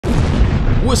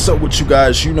What's up with you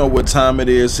guys? You know what time it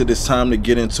is. It is time to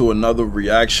get into another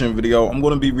reaction video. I'm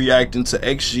going to be reacting to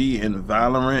XG and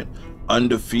Valorant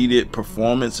Undefeated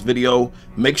performance video.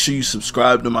 Make sure you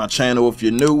subscribe to my channel if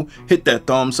you're new. Hit that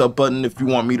thumbs up button if you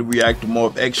want me to react to more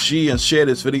of XG, and share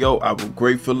this video. I will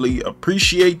gratefully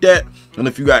appreciate that. And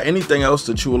if you got anything else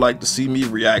that you would like to see me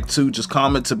react to, just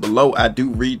comment it below. I do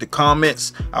read the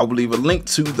comments. I will leave a link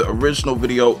to the original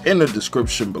video in the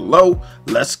description below.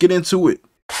 Let's get into it.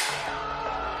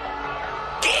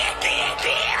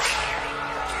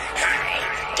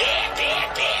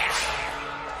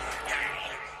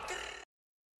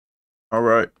 All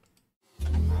right.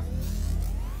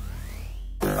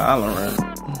 Valorant.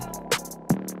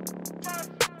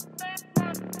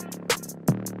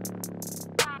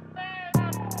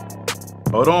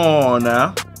 Hold on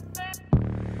now.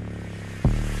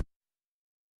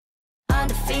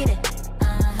 Undefeated.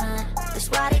 That's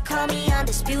why they call me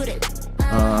undisputed.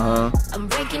 I'm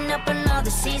breaking up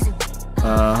another season.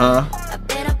 I've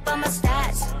been up on my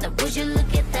stats. Now would you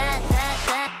look at that?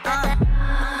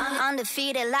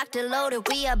 Undefeated, locked and loaded,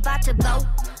 we about to blow.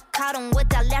 Caught him with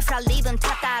that left, I leave him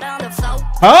tapped out on the floor.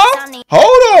 Huh?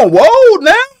 Hold on, whoa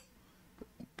now.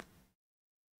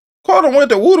 Caught him with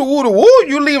the woo woo.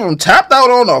 You leave him tapped out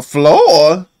on the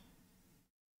floor.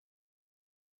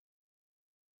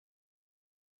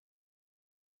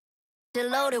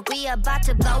 Loaded, we about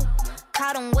to blow.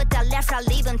 Caught him with that left, I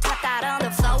leave him tapped out on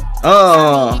the floor.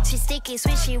 Itchy, sticky,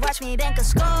 swishy, watch me bank a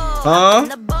score. I'm in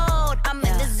the boat, I'm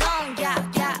in the zone, yeah.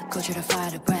 Go to the fire,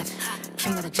 the breath.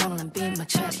 King of the jungle and beat my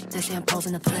chest. They say I'm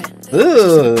posing the threat.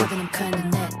 I'm cutting the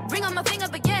net. Ring on my finger,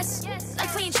 but yes. Like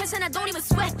clean chest and I don't even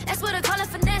sweat. That's what I call it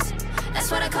finesse. That's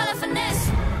what I call it finesse.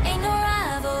 Ain't no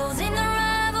rivals, ain't no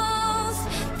rivals.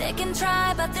 They can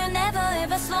try, but they're never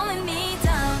ever slowing me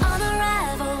down. On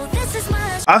arrival, this is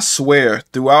my... I swear,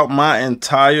 throughout my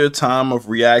entire time of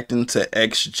reacting to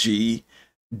XG,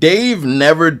 Dave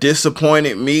never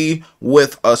disappointed me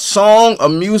with a song, a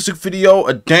music video,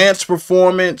 a dance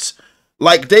performance.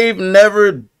 Like, Dave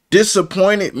never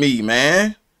disappointed me,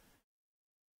 man.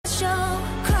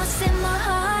 Crossing my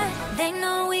heart, they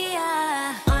know we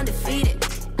are undefeated.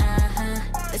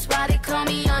 That's why they call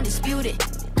me undisputed.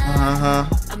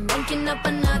 I'm ranking up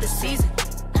another season.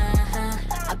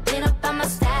 I've been up on my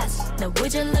stats. Now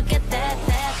would you look at that?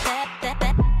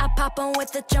 I pop on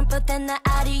with the jumper, then the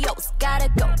adios. Gotta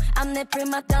go. I'm the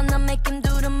prima donna, make him do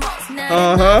the most.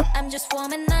 Now I'm just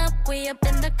warming up, way up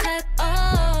in the cut.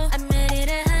 Oh, I'm ready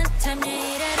to hunt, time to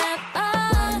eat it up.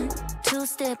 Oh, 1, 2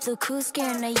 steps, look who's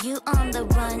scared, now you on the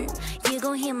run. You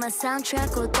gon' hear my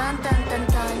soundtrack go dun dun dun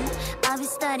dun. I'll be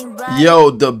starting right.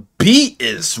 Yo, the beat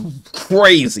is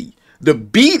crazy. The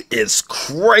beat is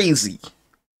crazy.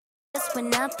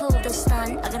 When I pull the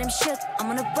stun, I got him shook. I'm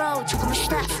on a road, check my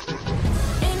stats.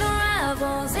 Ain't no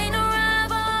rivals, ain't no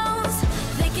rivals.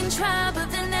 They can try,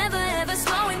 but they're never ever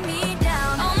slowing me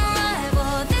down. On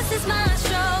arrival, this is my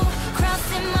show.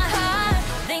 Crossing my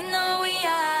heart, they know we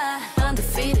are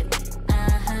undefeated.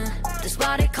 That's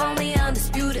why they call me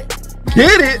undisputed.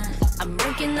 Get it? I'm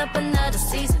ranking up another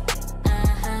season.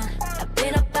 I've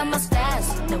been up on my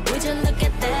stats. Now would you look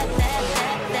at that?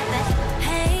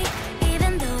 Hey,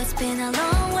 even though it's been a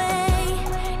long way,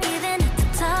 even at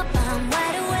the top, I'm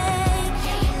wide awake.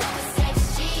 Yeah, you know it's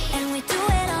XG, and we do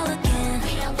it all again.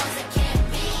 We are ones that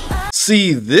can't be.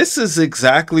 See, this is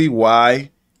exactly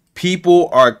why people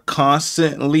are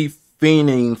constantly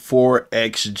fiending for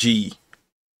XG.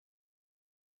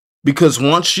 Because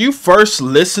once you first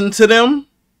listen to them,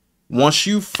 once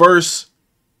you first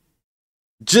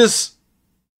just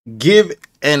give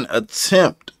an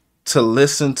attempt to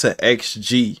listen to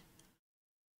XG,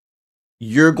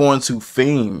 you're going to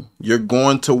fiend. You're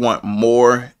going to want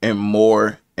more and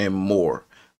more and more.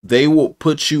 They will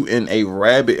put you in a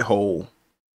rabbit hole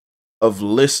of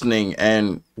listening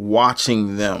and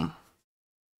watching them.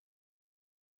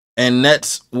 And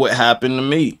that's what happened to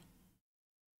me.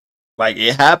 Like,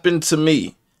 it happened to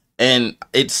me. And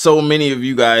it's so many of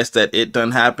you guys that it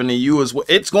done happen to you as well.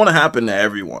 It's going to happen to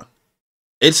everyone.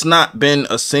 It's not been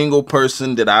a single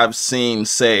person that I've seen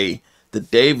say that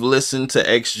they've listened to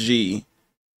XG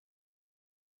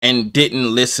and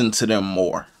didn't listen to them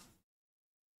more.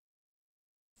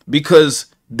 Because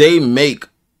they make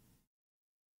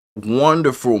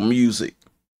wonderful music.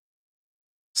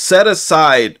 Set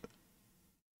aside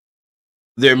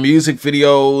their music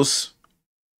videos,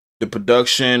 the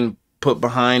production put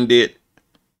behind it,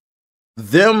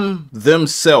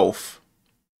 themselves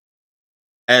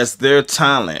as their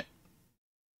talent,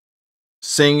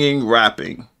 singing,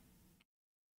 rapping,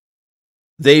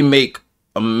 they make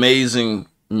amazing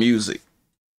music.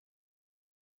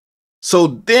 So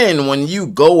then when you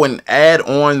go and add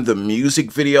on the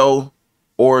music video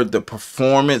or the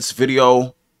performance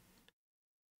video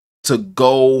to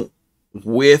go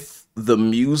with the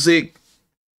music,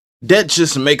 that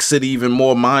just makes it even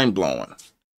more mind-blowing,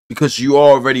 because you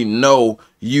already know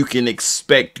you can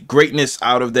expect greatness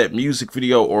out of that music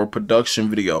video or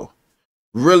production video.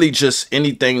 Really just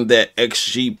anything that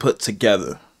XG put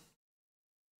together.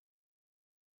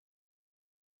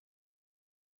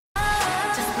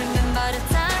 Just remember the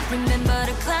time, remember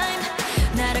the climb,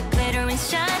 not a glitter and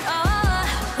shine. Oh,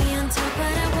 we on top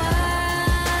of the world.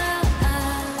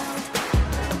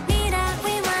 Need I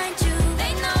remind you?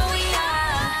 They know we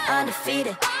are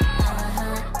undefeated.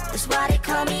 That's why they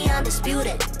call me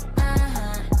undisputed.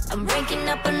 I'm ranking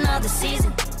up another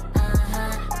season.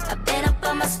 I've been up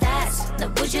on my stats. Now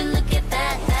would you look at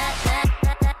that?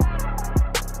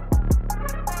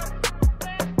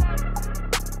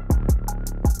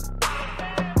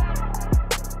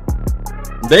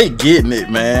 They getting it,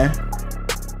 man.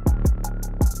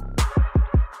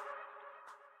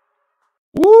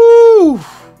 Woo!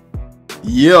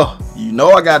 Yeah, you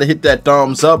know I gotta hit that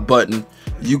thumbs up button.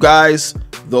 You guys,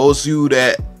 those of you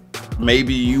that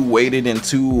maybe you waited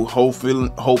into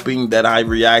hoping that I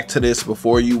react to this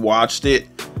before you watched it,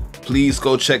 please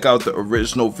go check out the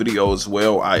original video as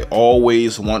well. I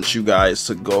always want you guys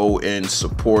to go and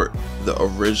support the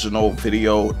original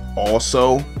video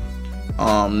also.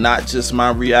 Not just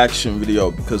my reaction video,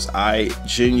 because I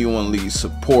genuinely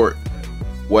support,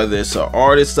 whether it's an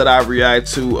artist that I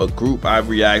react to, a group I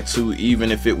react to,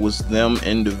 even if it was them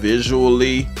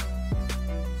individually,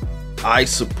 I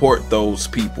support those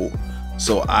people.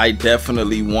 So I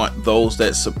definitely want those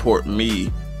that support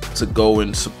me to go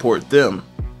and support them.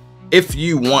 If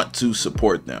you want to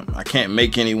support them, I can't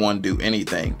make anyone do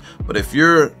anything, but if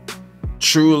you're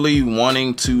truly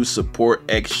wanting to support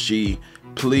XG,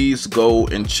 please go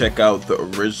and check out the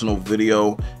original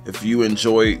video. If you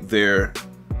enjoyed their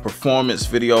performance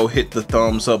video, hit the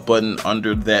thumbs up button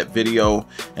under that video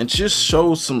and just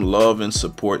show some love and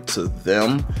support to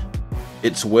them.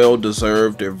 It's well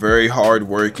deserved. They're very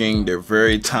hardworking, they're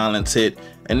very talented,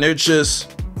 and they're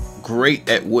just great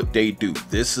at what they do.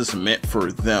 This is meant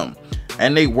for them,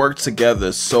 and they work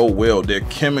together so well. Their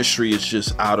chemistry is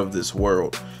just out of this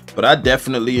world. But I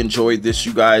definitely enjoyed this,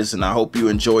 you guys, and I hope you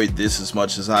enjoyed this as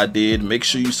much as I did. Make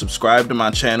sure you subscribe to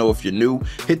my channel if you're new.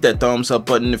 Hit that thumbs up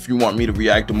button if you want me to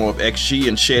react to more of XG,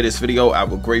 and share this video. I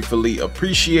would gratefully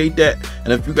appreciate that.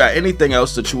 And if you got anything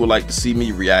else that you would like to see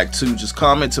me react to, just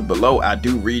comment it below. I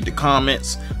do read the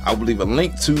comments. I will leave a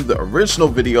link to the original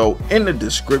video in the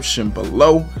description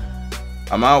below.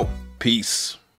 I'm out. Peace.